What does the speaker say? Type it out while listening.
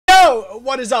Yo,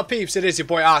 what is up peeps? It is your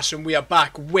boy Ash and we are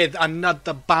back with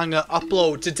another banger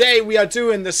upload. Today we are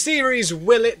doing the series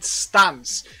Will It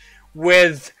Stance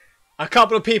with a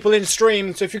couple of people in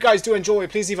stream. So if you guys do enjoy,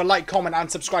 please leave a like, comment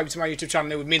and subscribe to my YouTube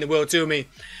channel. It would mean the world to me.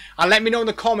 And let me know in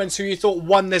the comments who you thought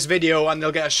won this video and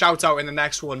they'll get a shout out in the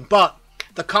next one. But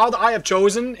the car that I have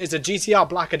chosen is the GTR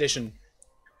Black Edition.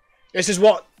 This is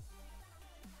what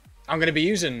I'm going to be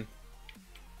using.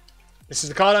 This is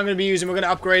the car that I'm going to be using. We're going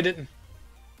to upgrade it.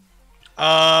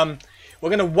 We're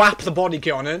going to whap the body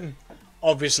kit on it,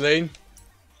 obviously,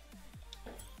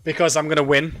 because I'm going to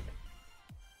win.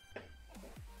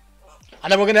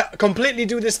 And then we're going to completely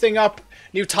do this thing up.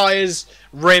 New tires,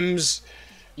 rims,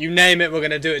 you name it, we're going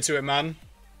to do it to it, man.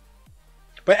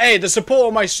 But hey, the support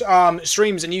on my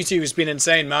streams and YouTube has been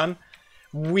insane, man.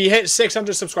 We hit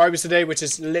 600 subscribers today, which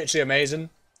is literally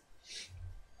amazing.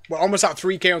 We're almost at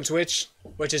 3K on Twitch,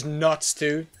 which is nuts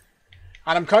too.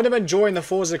 And I'm kind of enjoying the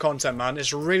Forza content, man.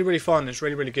 It's really, really fun. It's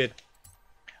really, really good.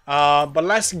 But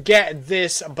let's get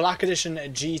this Black Edition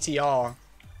GTR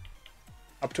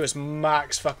up to its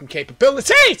max fucking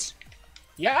capabilities!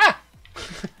 Yeah!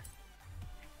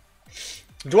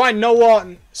 Do I know what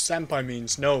senpai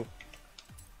means? No.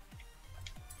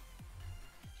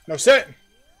 No, sir.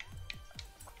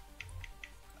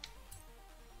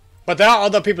 But there are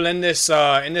other people in this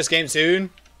game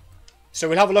soon. So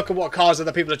we'll have a look at what cars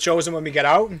other people have chosen when we get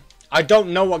out. I don't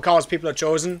know what cars people have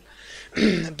chosen.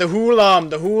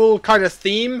 the whole kind of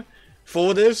theme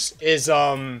for this is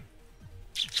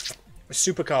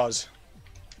supercars.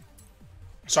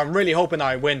 So I'm really hoping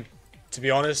I win, to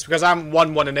be honest, because I haven't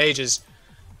won one in ages.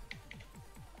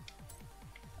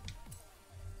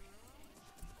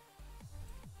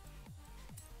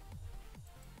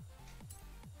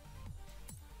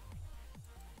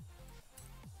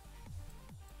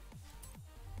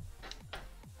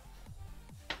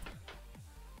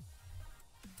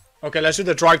 Okay, let's do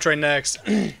the drivetrain next.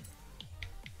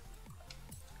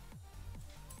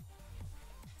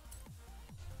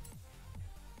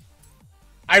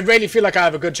 I really feel like I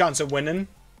have a good chance of winning.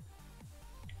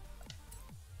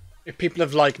 If people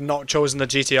have, like, not chosen the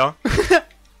GTR.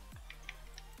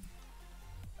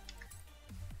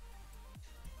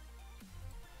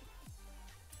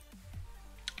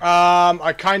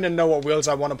 I kind of know what wheels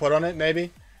I want to put on it,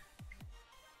 maybe.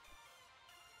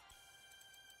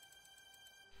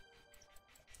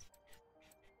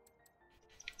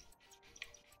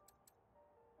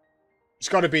 It's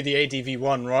got to be the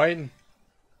ADV1, right?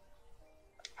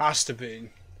 Has to be.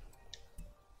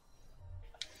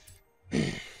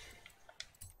 The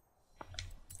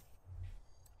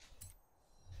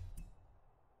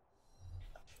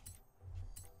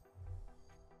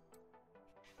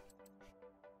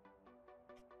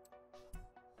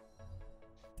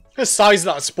size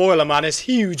of that spoiler, man, is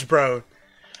huge, bro.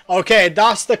 Okay,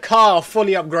 that's the car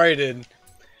fully upgraded.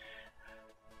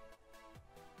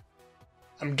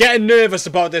 I'm getting nervous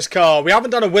about this car. We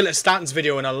haven't done a Will It Stance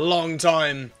video in a long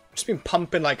time. Just been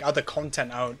pumping like other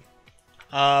content out.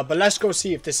 But let's go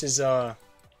see if this is okay,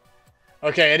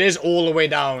 it is all the way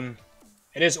down.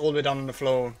 It is all the way down on the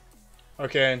floor.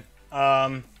 Okay.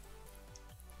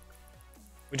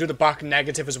 We do the back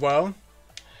negative as well.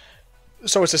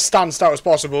 So it's as stanced out as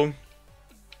possible.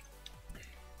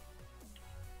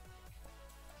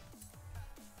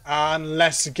 And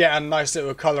let's get a nice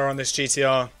little colour on this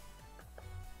GTR.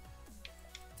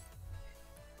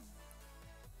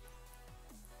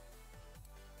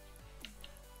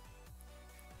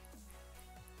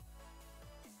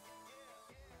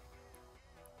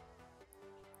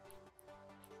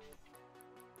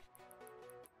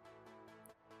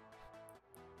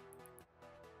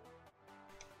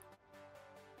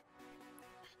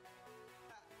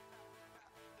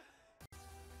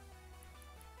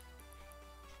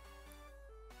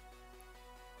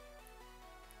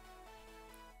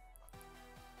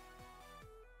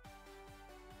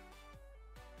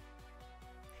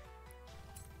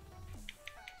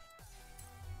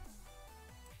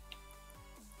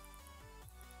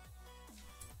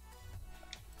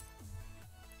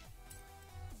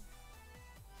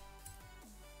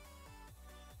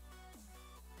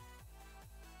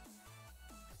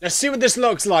 Let's see what this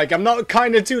looks like. I'm not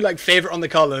kind of too like favorite on the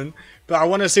color, but I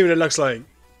want to see what it looks like.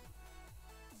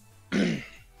 I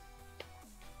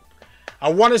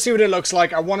want to see what it looks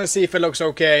like. I want to see if it looks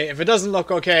okay. If it doesn't look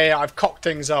okay, I've cocked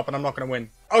things up and I'm not going to win.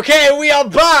 Okay, we are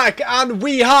back and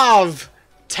we have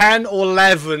 10 or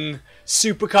 11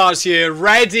 supercars here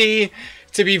ready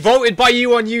to be voted by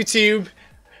you on YouTube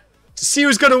to see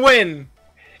who's going to win.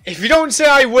 If you don't say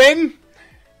I win,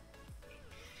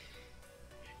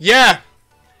 yeah,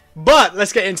 But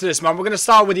let's get into this, man. We're going to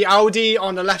start with the Audi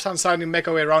on the left-hand side and make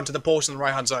our way around to the Porsche on the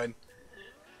right-hand side.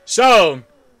 So,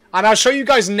 and I'll show you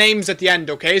guys names at the end,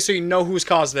 okay? So you know whose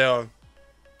cars they are.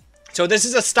 So this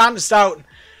is a stanced out,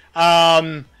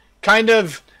 kind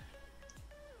of,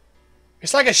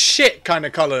 it's like a shit kind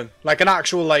of color. Like an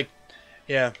actual, like,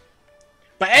 yeah.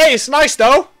 But hey, it's nice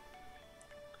though.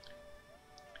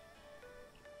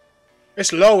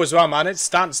 It's low as well, man. It's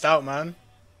stanced out, man.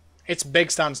 It's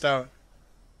big stanced out.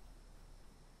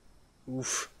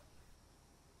 Oof.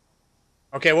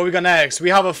 Okay, what we got next? We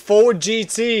have a Ford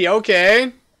GT.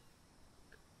 Okay.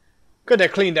 Could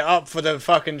have cleaned it up for the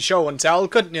fucking show and tell,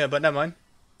 couldn't you? But never mind.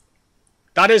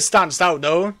 That is stanced out,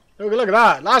 though. Look at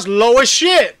that. That's low as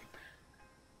shit.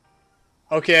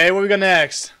 Okay, what we got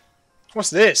next? What's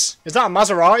this? Is that a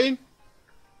Maserati?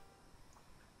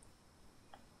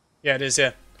 Yeah, it is,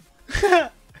 yeah.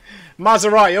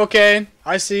 Maserati, okay.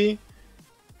 I see.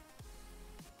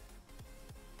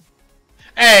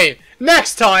 Hey,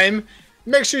 next time,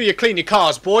 make sure you clean your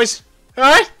cars, boys.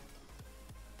 Alright?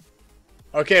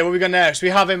 Okay, what we got next? We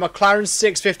have a McLaren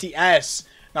 650S.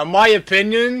 Now, my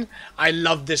opinion, I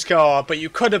love this car, but you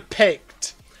could have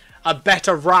picked a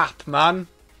better wrap, man.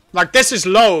 Like, this is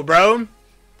low, bro.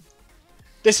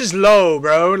 This is low,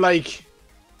 bro. Like,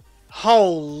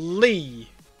 holy.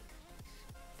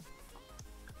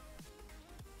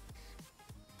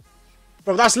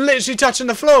 Bro, that's literally touching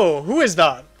the floor. Who is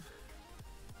that?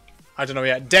 I don't know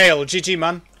yet. Dale, GG,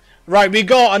 man. Right, we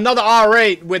got another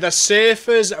R8 with a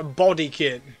Surfer's body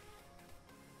kit.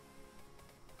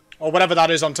 Or whatever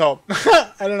that is on top.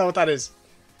 I don't know what that is.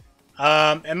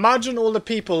 Imagine all the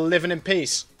people living in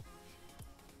peace.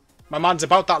 My man's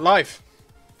about that life.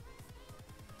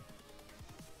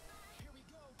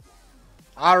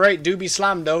 R8 do be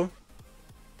slammed, though.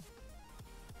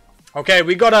 Okay,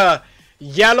 we got a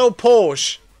yellow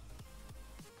Porsche.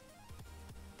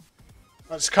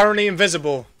 That's currently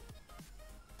invisible.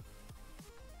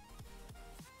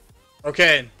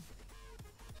 Okay.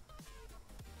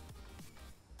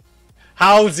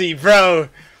 Halsey, bro.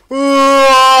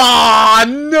 Ooh,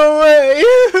 no way.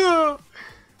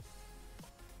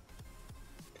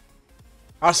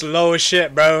 That's low as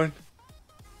shit, bro.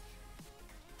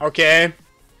 Okay.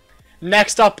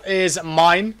 Next up is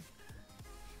mine.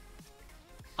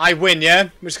 I win, yeah?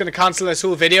 I'm just gonna cancel this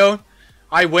whole video.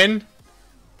 I win.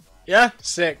 Yeah?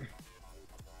 Sick.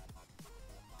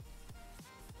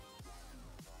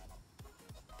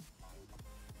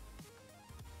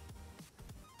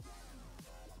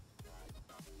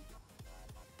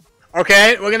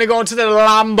 Okay, we're gonna go into the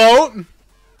Lambo.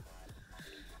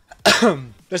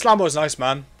 This Lambo is nice,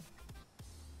 man.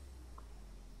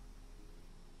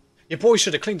 Your boy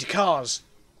should have cleaned your cars.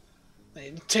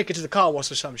 Take it to the car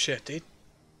wash or some shit, dude.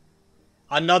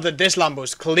 This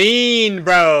Lambo's clean,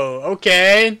 bro.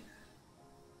 Okay.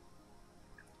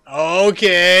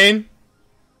 Okay.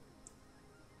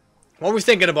 What are we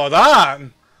thinking about that?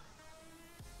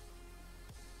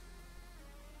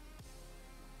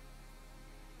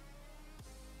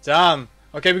 Damn.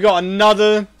 Okay, we got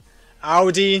another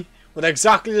Audi with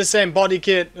exactly the same body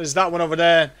kit as that one over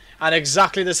there. And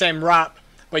exactly the same wrap.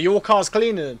 But your car's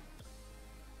cleaner.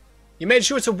 You made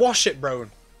sure to wash it, bro.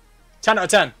 10 out of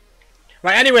 10.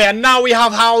 Right, anyway, and now we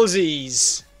have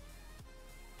Halsey's.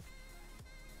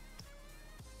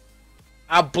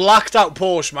 A blacked out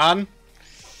Porsche, man.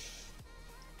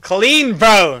 Clean,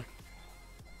 bro.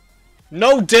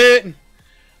 No dirt.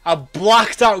 A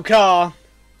blacked out car.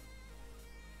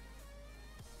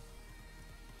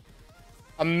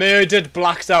 A murdered,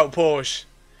 blacked out Porsche.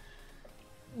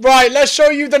 Right, let's show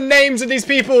you the names of these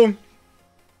people.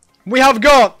 We have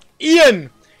got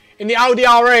Ian in the Audi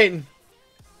R8.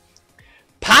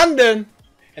 Pandan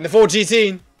in the Ford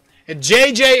GT.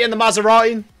 JJ in the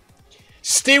Maserati.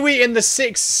 Stewie in the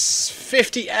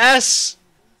 650S.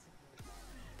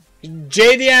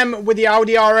 JDM with the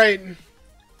Audi R8.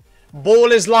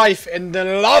 Ball is Life in the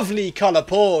lovely colour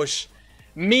Porsche.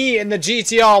 Me in the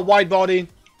GTR wide body.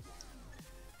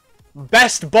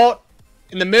 Best Bot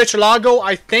in the Murcielago,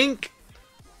 I think.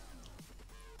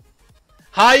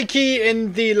 Heike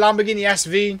in the Lamborghini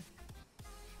SV.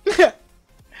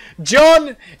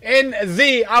 John in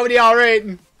the Audi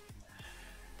R8.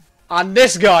 And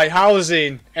this guy,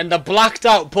 Housing, in the blacked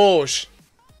out Porsche.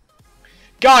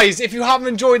 Guys, if you haven't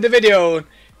enjoyed the video,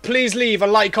 please leave a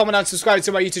like, comment and subscribe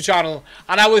to my YouTube channel.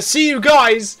 And I will see you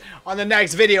guys on the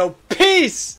next video. Peace!